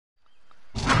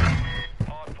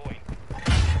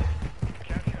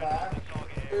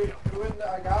There's two in the,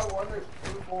 I got one, there's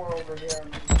two more over here.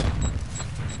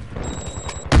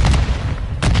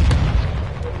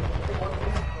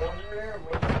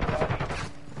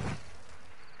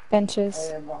 Benches.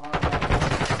 And behind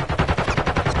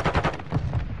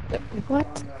that.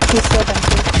 What? He's still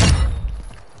benches.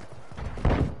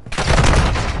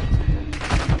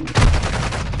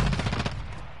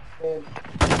 And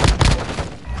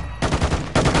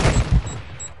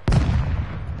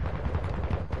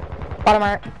Bottom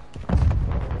art.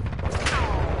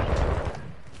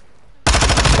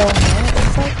 Still in there, it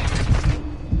looks like.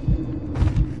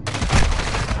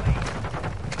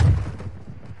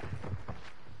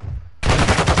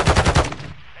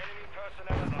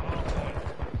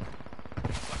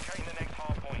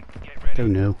 Who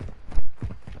knew?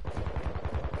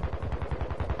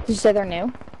 Did you say they're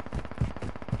new?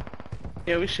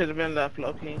 Yeah, we should have been left,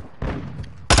 Loki.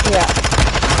 Yeah.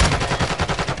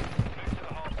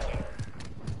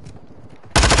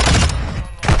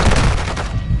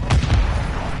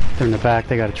 They're in the back.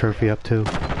 They got a trophy up too.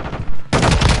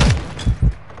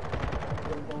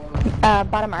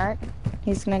 Bottom art.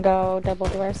 He's gonna go double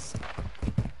doors.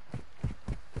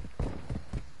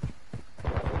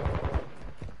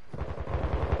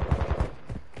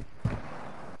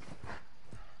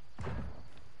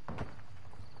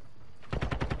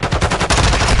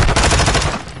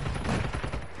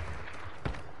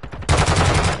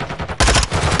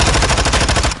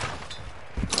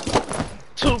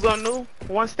 Two go new,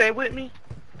 one stay with me.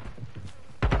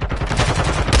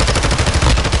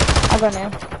 I'll go new.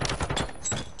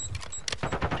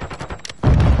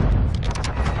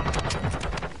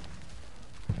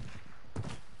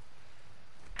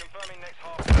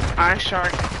 Alright,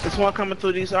 Shark. There's one coming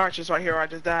through these arches right here where I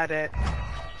just died at.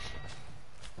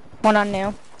 One on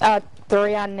new.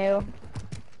 Three on new.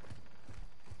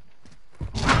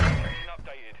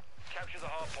 Updated. Capture the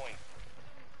hard point.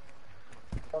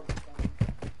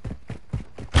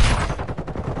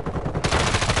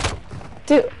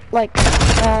 Dude, like,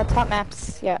 top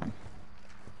maps, yeah.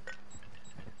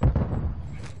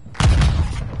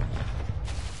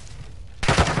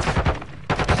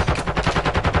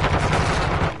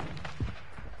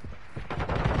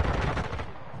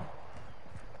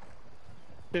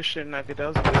 This shit not good. That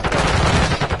was a good stuff.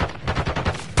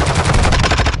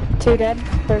 Two dead.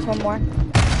 There's one more.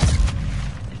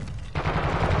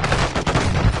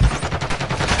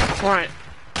 Right.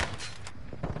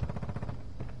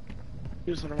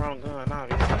 Using the wrong gun,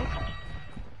 obviously.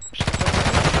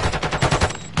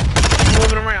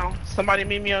 Moving around. Somebody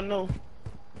meet me on new.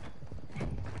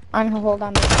 I'm gonna hold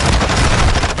on. Hard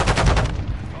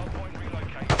point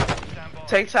relocated. Stand by.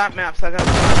 Take top maps. I got.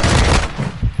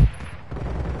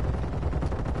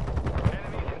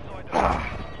 Enemies inside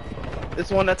the This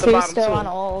one at the Two bottom still too. on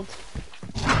old.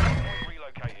 hard point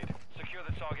relocated. Secure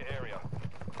the target area.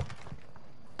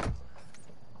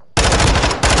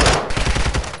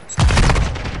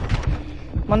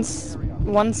 One's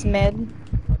mid.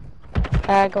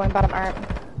 Going bottom art.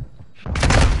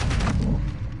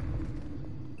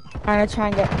 I'm gonna try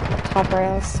and get top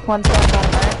rails. One's going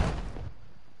bottom art.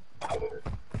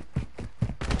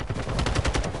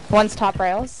 One's top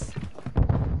rails.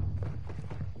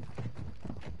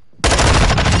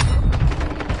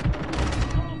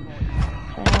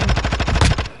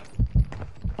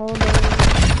 Hold it.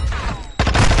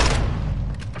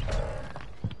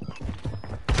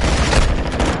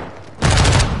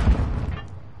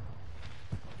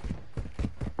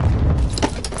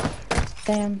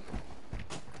 Damn.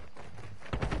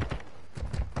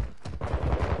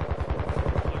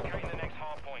 Locating the next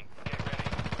hard point. Get ready.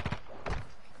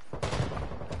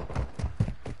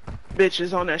 Bitch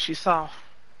is on that. She's soft.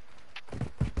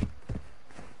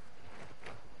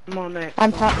 I'm on that.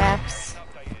 I'm top maps.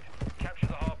 Updated. Capture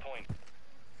the hard point.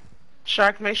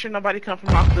 Shark, make sure nobody come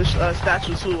from off the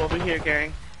statue too over here,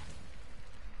 gang.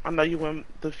 I know you in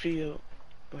the field.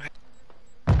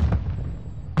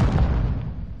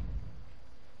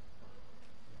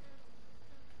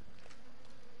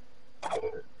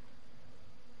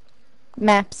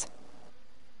 Maps.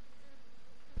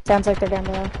 Sounds like they're down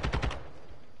below.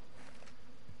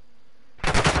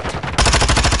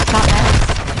 Top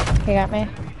maps. You got me.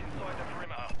 Inside the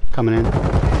perimeter. Coming in.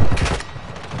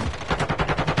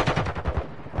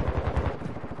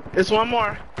 There's one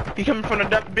more. He coming from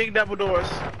the big double doors.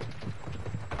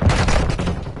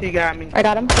 He got me. I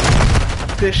got him.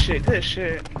 Good shit, good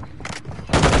shit.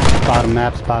 Bottom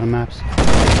maps. Bottom maps.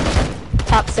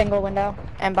 Top single window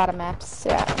and bottom maps.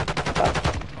 Yeah.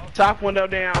 Top window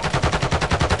down. The hard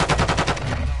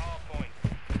point.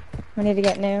 We need to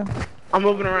get new. I'm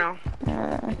moving around.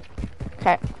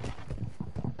 Okay.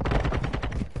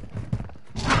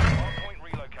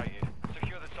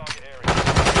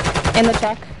 In the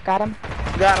truck. Got him.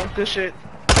 Got him. Good shit.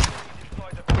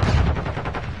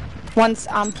 One's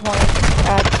on point.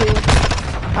 Two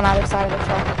on either side of the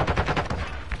truck.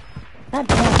 God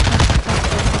damn.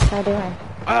 What's this guy doing?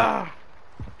 Ah.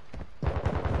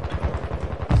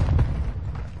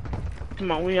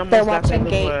 Come on, we almost They're got that watching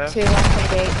little gate. ass. Two watching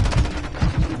gate.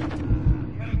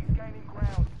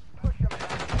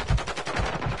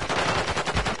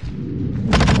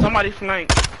 Somebody flank.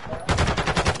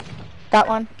 Got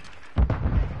one.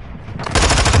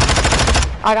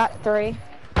 I got three.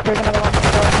 There's another one.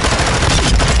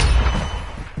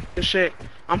 Good shit.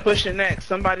 I'm pushing next.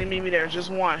 Somebody meet me there. Just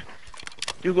one.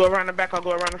 You go around the back, I'll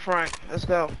go around the front. Let's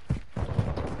go.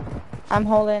 I'm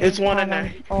holding. It's one in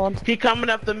there. Old. He coming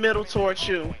up the middle towards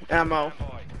you, Ammo.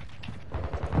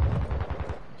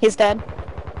 He's dead.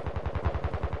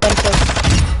 Benches.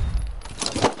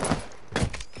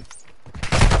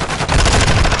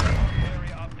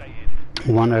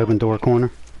 One open door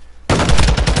corner.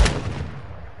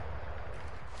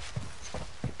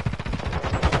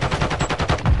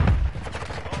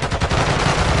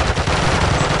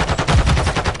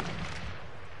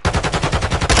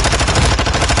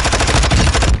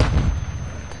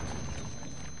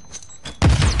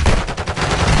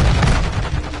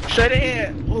 Straight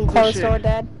ahead. Ooh, good Closed shit. door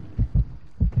dead.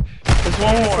 There's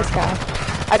one Where's more. this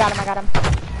guy? I got him. I got him.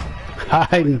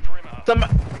 Hiding.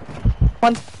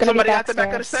 One's gonna Somebody be at the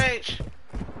back of the backstairs. stage.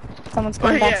 Someone's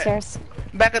coming Where he at? backstairs.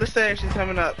 Back of the stage. He's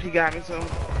coming up. He got me too.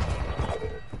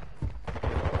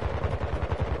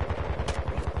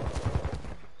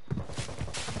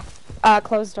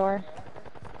 Closed door.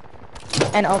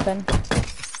 And open.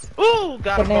 Ooh,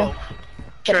 got them Good news. both.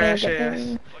 Good Trash news, good ass.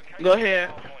 news. Go ahead.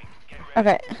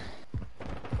 Okay.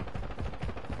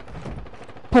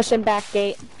 Pushing back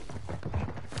gate.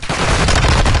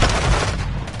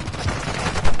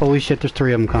 Holy shit, there's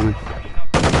three of them coming.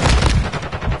 The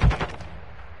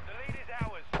lead is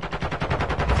ours.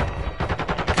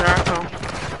 Here I come.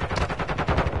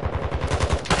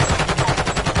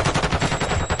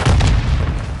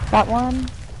 Got one.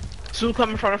 Two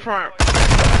coming from the front.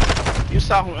 You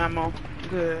saw him, Ammo.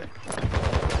 Good.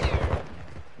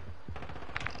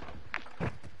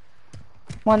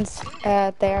 One's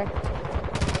there.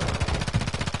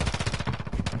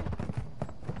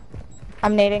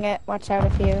 I'm nading it. Watch out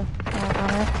if you on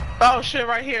it. Oh shit,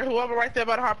 right here. Whoever right there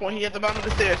by the hard point. He at the bottom of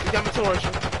the stairs. He's coming towards you.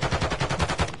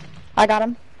 I got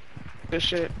him. Good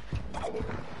shit.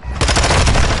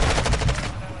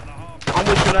 I'm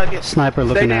with you, Nugget. Sniper Stay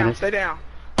looking at down, it. stay down.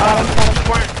 Got him.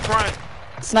 Got him. Front.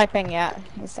 Sniping, yeah.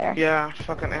 He's there. Yeah,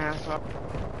 fucking asshole.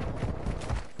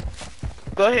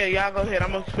 Go ahead, y'all go ahead.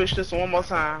 I'm gonna push this one more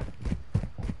time.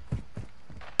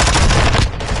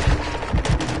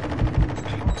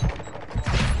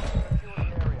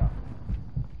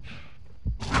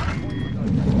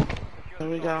 There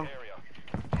we go.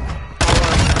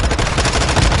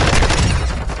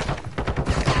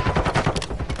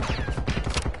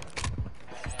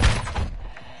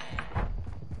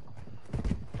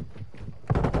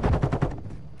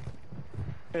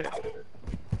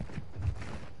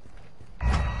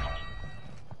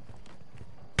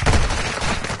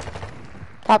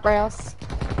 Top rails.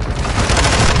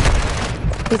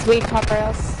 He's weak, top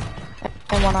rails.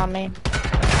 And one on me.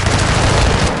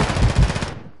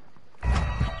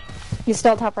 He's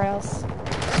still top rails,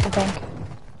 I think.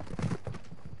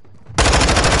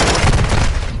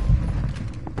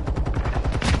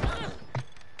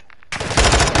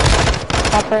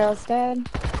 Top rails dead.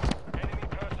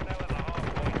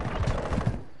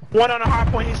 One on the hard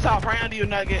point, he's top, right under you,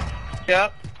 Nugget.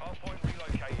 Yep.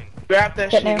 Grab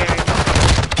that Get shit, new. gang.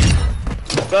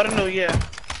 Go to new, yeah.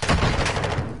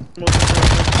 Move.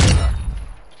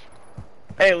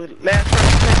 Hey, last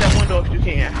time, take that window if you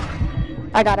can.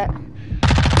 I got it.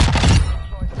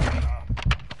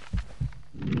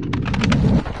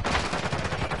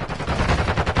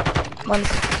 One's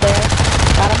there.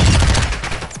 Got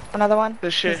him. Another one.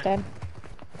 Good shit. He's dead.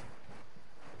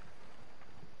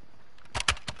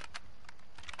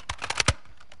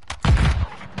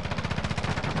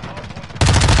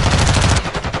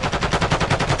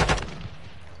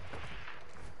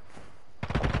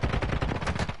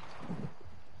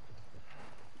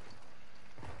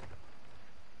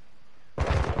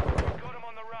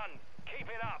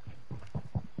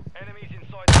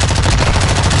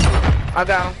 I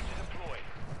got him.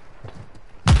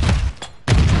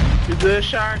 You good,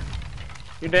 Shark?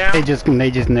 You down? They just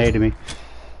naded me.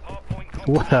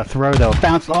 What a throw though.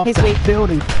 Bounced off He's the weak.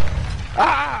 building.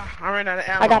 Ah! I ran out of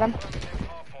ammo. I got him.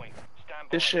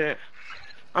 This shit.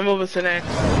 I'm moving to next.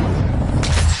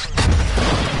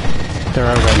 They're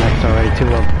over next already, two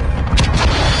of them.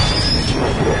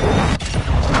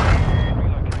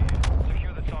 Relocated.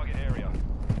 Secure the target area.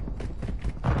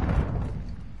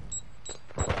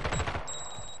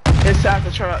 Inside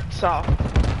the truck, south.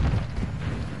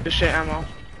 Good shit, ammo.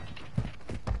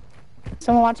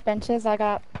 Someone watch benches. I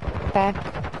got back.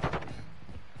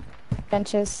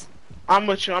 Benches. I'm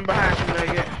with you. I'm behind you,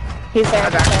 nugget. He's there. I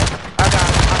got he's you. there. I got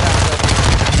him.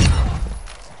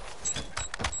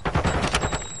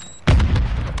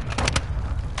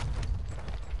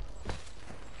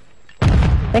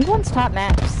 I think one's top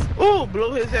maps. Ooh,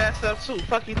 blew his ass up too.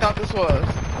 Fuck he thought this was.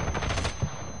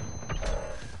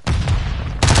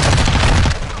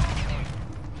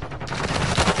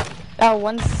 Oh,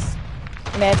 one's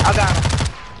mid. I got him.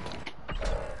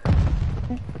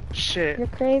 Shit. You're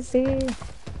crazy.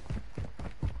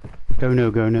 Go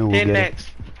no, go no. We'll In get it. next.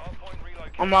 Hardpoint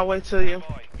relocated. On my way to you.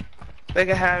 Bye. They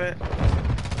can have it.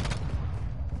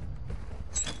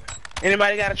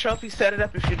 Anybody got a trophy? Set it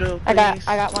up if you do. I Please.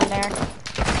 got one there.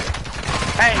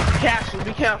 Hey, castle,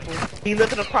 be careful. He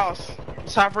looking across.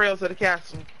 Top rails of the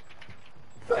castle.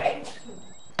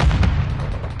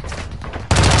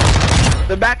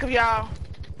 The back of y'all.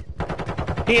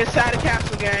 He inside the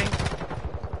castle, gang.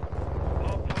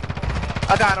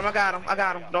 I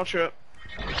got him. Don't trip.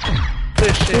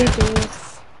 Good shit.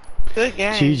 GG's. Good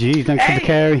game. GG, thanks for the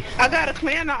carry. I got a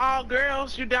clan of all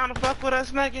girls. You down to fuck with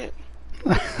us, Nugget?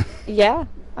 Yeah,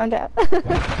 I'm down.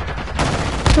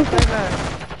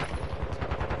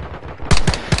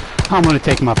 I'm gonna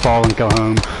take my fall and go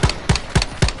home.